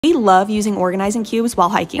We love using organizing cubes while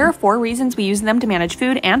hiking. Here are 4 reasons we use them to manage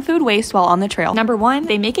food and food waste while on the trail. Number 1,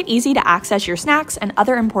 they make it easy to access your snacks and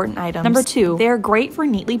other important items. Number 2, they are great for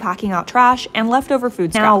neatly packing out trash and leftover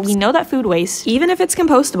food scraps. Now, we know that food waste, even if it's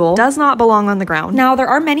compostable, does not belong on the ground. Now, there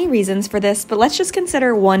are many reasons for this, but let's just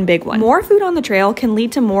consider one big one. More food on the trail can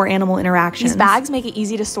lead to more animal interactions. These bags make it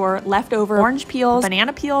easy to store leftover orange peels,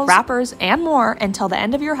 banana peels, wrappers, and more until the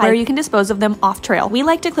end of your hike, where you can dispose of them off trail. We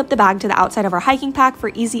like to clip the bag to the outside of our hiking pack for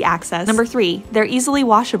easy access. Number 3, they're easily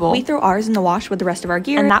washable. We throw ours in the wash with the rest of our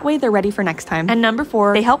gear, and that way they're ready for next time. And number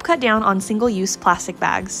 4, they help cut down on single-use plastic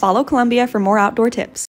bags. Follow Columbia for more outdoor tips.